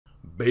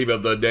Babe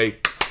of the day.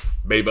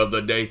 Babe of the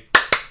day.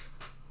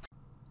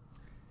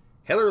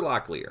 Heather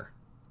Locklear.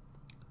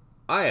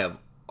 I have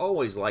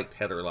always liked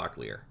Heather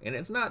Locklear, and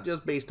it's not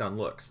just based on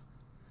looks.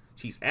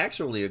 She's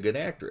actually a good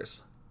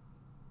actress.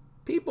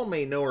 People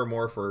may know her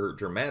more for her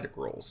dramatic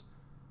roles,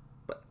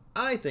 but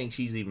I think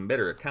she's even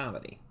better at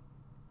comedy.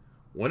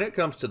 When it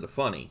comes to the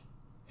funny,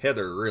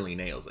 Heather really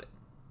nails it.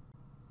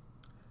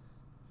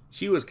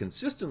 She was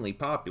consistently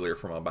popular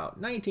from about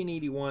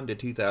 1981 to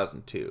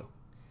 2002.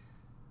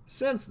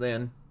 Since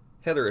then,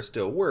 Heather has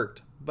still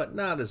worked, but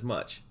not as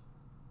much.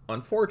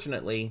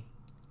 Unfortunately,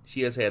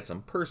 she has had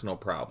some personal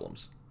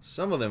problems,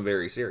 some of them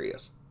very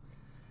serious.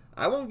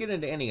 I won't get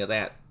into any of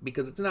that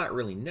because it's not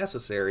really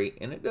necessary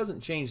and it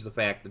doesn't change the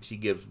fact that she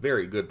gives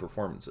very good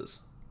performances.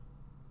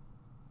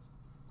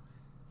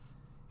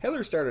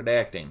 Heather started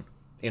acting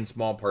in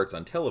small parts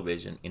on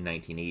television in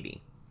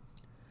 1980.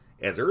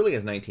 As early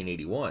as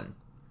 1981,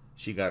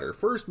 she got her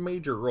first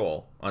major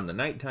role on the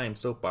nighttime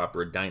soap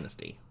opera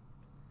Dynasty.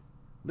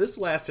 This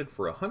lasted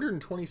for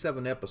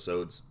 127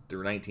 episodes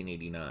through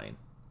 1989.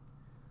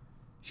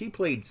 She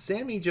played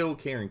Sammy Jo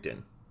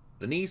Carrington,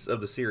 the niece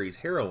of the series'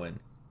 heroine,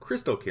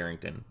 Crystal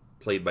Carrington,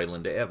 played by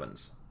Linda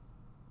Evans.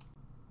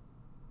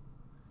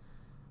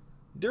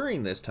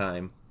 During this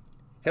time,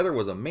 Heather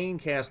was a main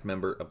cast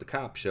member of the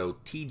cop show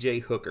T.J.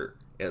 Hooker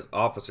as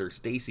Officer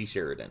Stacy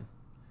Sheridan.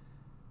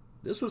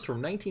 This was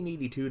from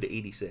 1982 to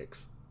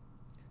 86.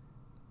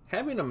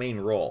 Having a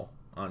main role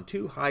on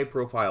two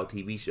high-profile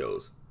TV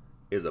shows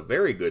is a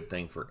very good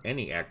thing for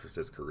any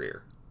actress's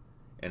career,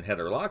 and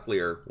Heather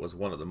Locklear was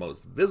one of the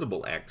most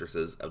visible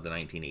actresses of the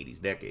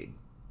 1980s decade.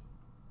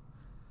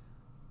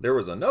 There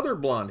was another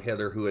blonde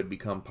Heather who had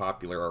become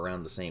popular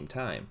around the same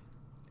time.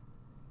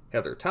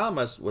 Heather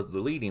Thomas was the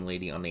leading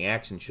lady on the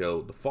action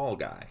show The Fall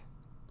Guy.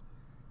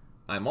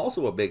 I'm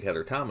also a big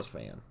Heather Thomas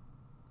fan.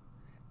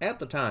 At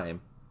the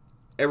time,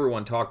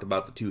 everyone talked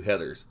about the two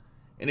Heathers,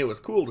 and it was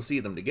cool to see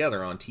them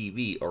together on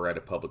TV or at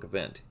a public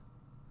event.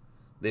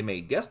 They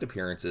made guest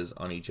appearances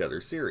on each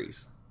other's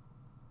series.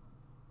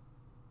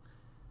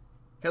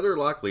 Heather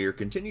Locklear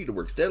continued to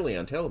work steadily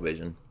on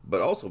television,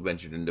 but also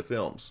ventured into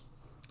films.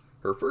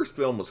 Her first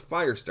film was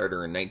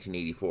Firestarter in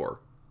 1984,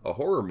 a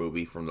horror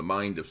movie from the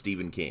mind of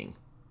Stephen King.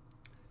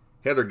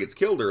 Heather gets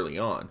killed early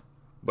on,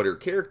 but her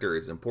character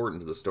is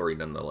important to the story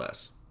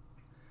nonetheless.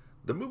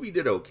 The movie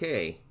did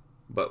okay,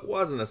 but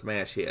wasn't a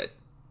smash hit.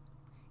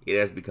 It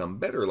has become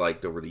better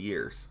liked over the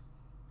years.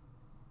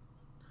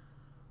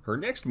 Her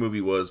next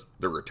movie was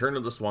The Return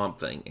of the Swamp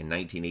Thing in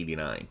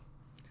 1989.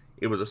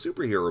 It was a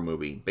superhero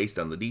movie based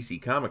on the DC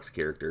Comics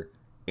character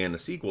and a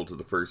sequel to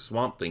the first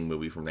Swamp Thing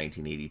movie from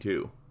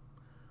 1982.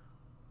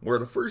 Where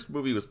the first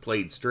movie was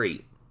played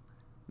straight,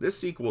 this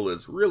sequel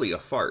is really a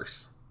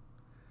farce.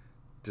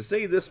 To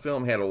say this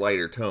film had a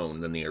lighter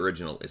tone than the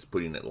original is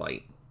putting it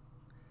light.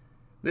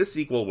 This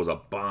sequel was a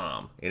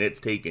bomb, and it's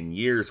taken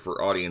years for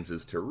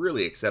audiences to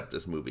really accept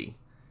this movie.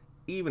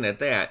 Even at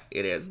that,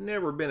 it has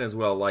never been as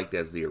well liked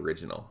as the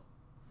original.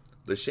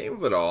 The shame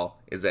of it all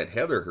is that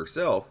Heather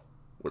herself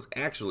was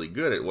actually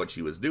good at what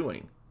she was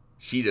doing.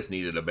 She just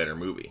needed a better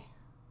movie.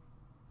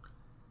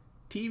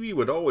 TV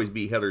would always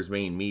be Heather's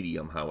main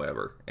medium,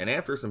 however, and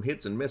after some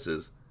hits and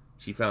misses,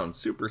 she found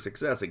super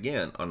success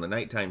again on the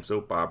nighttime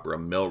soap opera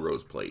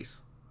Melrose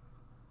Place.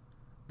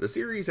 The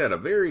series had a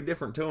very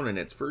different tone in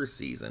its first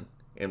season,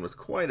 and was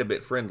quite a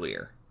bit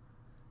friendlier.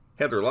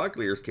 Heather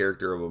Locklear's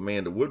character of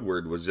Amanda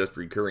Woodward was just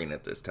recurring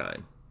at this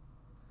time.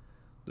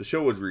 The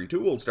show was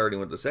retooled starting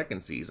with the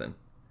second season,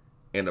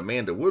 and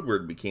Amanda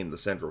Woodward became the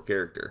central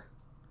character.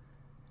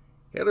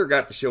 Heather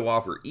got to show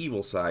off her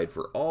evil side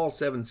for all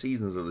 7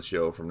 seasons of the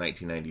show from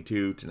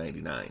 1992 to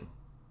 99.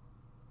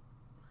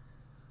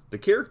 The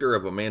character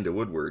of Amanda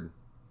Woodward,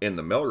 in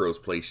the Melrose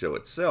Place show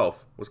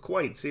itself, was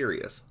quite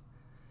serious.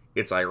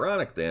 It's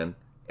ironic then,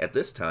 at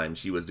this time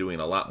she was doing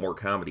a lot more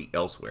comedy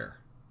elsewhere.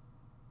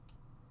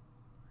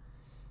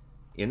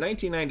 In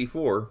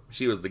 1994,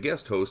 she was the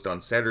guest host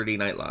on Saturday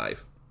Night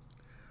Live.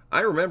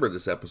 I remember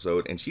this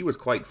episode, and she was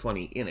quite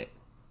funny in it.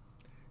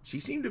 She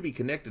seemed to be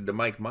connected to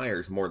Mike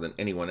Myers more than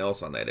anyone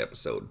else on that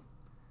episode.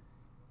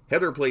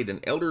 Heather played an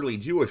elderly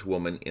Jewish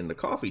woman in the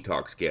Coffee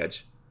Talk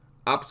sketch,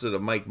 opposite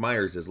of Mike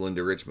Myers as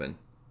Linda Richman.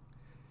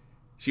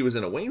 She was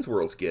in a Wayne's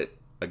World skit,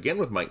 again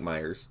with Mike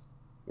Myers,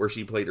 where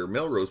she played her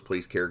Melrose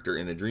Place character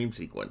in a dream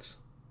sequence.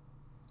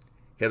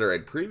 Heather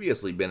had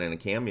previously been in a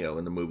cameo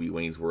in the movie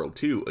Wayne's World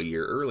 2 a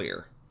year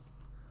earlier.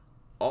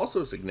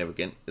 Also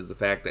significant is the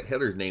fact that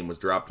Heather's name was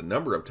dropped a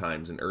number of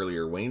times in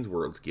earlier Wayne's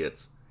World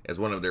skits as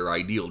one of their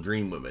ideal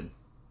dream women.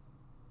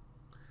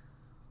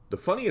 The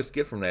funniest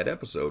skit from that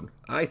episode,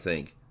 I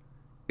think,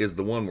 is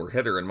the one where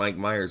Heather and Mike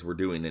Myers were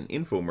doing an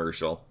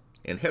infomercial,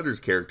 and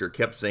Heather's character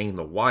kept saying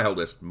the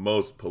wildest,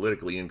 most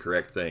politically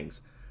incorrect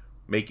things,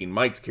 making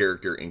Mike's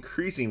character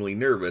increasingly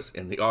nervous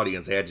and the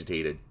audience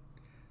agitated.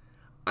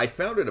 I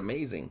found it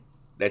amazing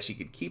that she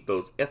could keep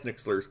those ethnic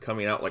slurs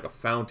coming out like a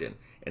fountain,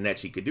 and that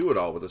she could do it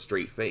all with a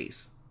straight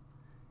face.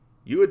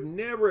 You would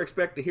never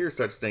expect to hear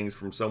such things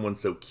from someone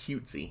so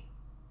cutesy.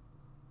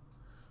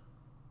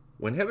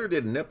 When Heather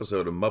did an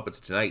episode of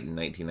Muppets Tonight in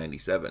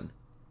 1997,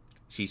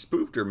 she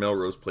spoofed her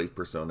Melrose Place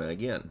persona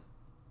again.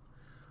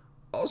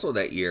 Also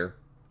that year,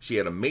 she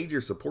had a major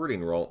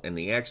supporting role in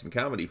the action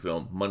comedy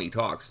film Money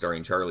Talks,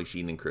 starring Charlie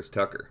Sheen and Chris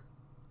Tucker.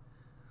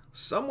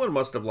 Someone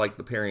must have liked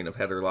the pairing of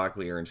Heather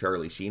Locklear and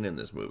Charlie Sheen in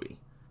this movie,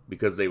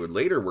 because they would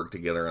later work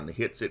together on the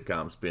hit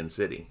sitcom Spin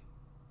City.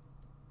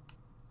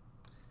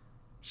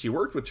 She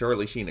worked with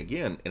Charlie Sheen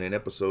again in an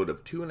episode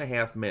of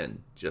 2.5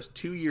 Men, just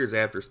 2 years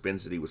after Spin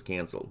City was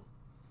canceled.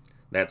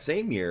 That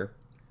same year,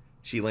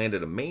 she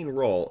landed a main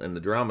role in the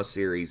drama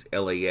series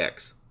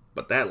LAX,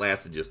 but that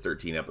lasted just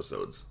 13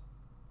 episodes.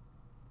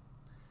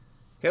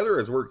 Heather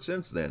has worked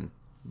since then,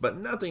 but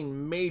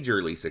nothing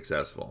majorly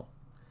successful.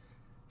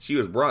 She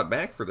was brought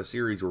back for the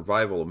series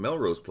revival of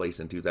Melrose Place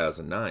in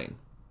 2009.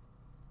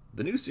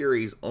 The new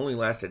series only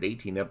lasted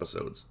 18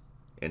 episodes,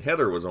 and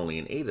Heather was only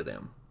in 8 of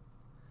them.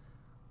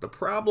 The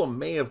problem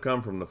may have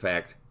come from the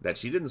fact that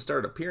she didn't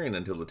start appearing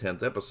until the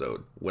 10th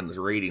episode, when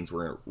the ratings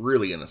were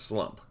really in a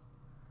slump.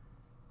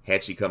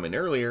 Had she come in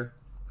earlier,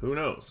 who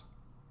knows?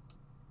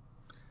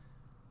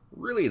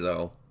 Really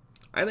though,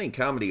 I think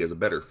comedy is a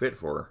better fit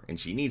for her, and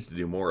she needs to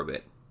do more of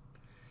it.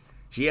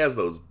 She has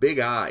those big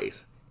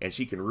eyes, and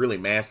she can really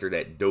master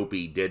that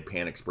dopey,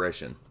 deadpan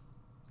expression.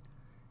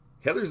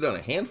 Heather's done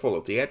a handful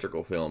of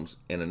theatrical films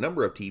and a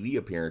number of TV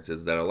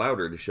appearances that allowed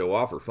her to show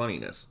off her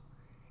funniness,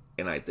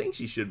 and I think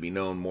she should be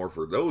known more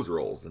for those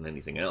roles than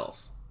anything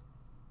else.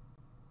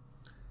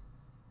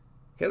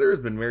 Heather has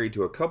been married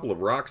to a couple of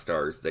rock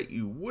stars that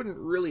you wouldn't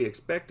really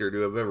expect her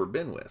to have ever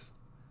been with.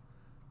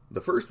 The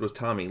first was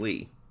Tommy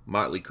Lee,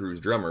 Motley Crue's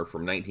drummer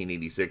from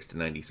 1986 to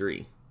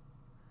 93.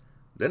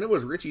 Then it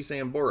was Richie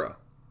Sambora,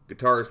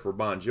 guitarist for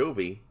Bon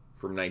Jovi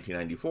from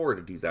 1994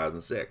 to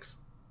 2006.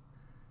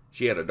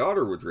 She had a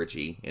daughter with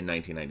Richie in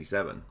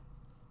 1997.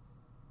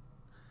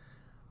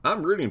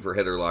 I'm rooting for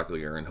Heather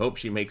Locklear and hope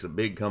she makes a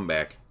big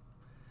comeback.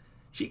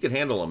 She could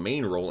handle a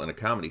main role in a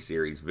comedy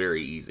series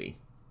very easy.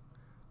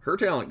 Her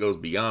talent goes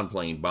beyond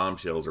playing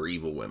bombshells or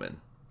evil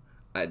women.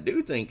 I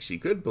do think she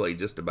could play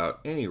just about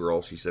any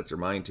role she sets her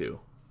mind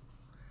to.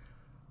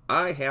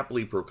 I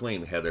happily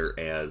proclaim Heather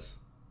as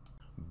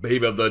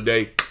Babe of the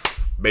Day,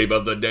 Babe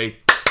of the Day.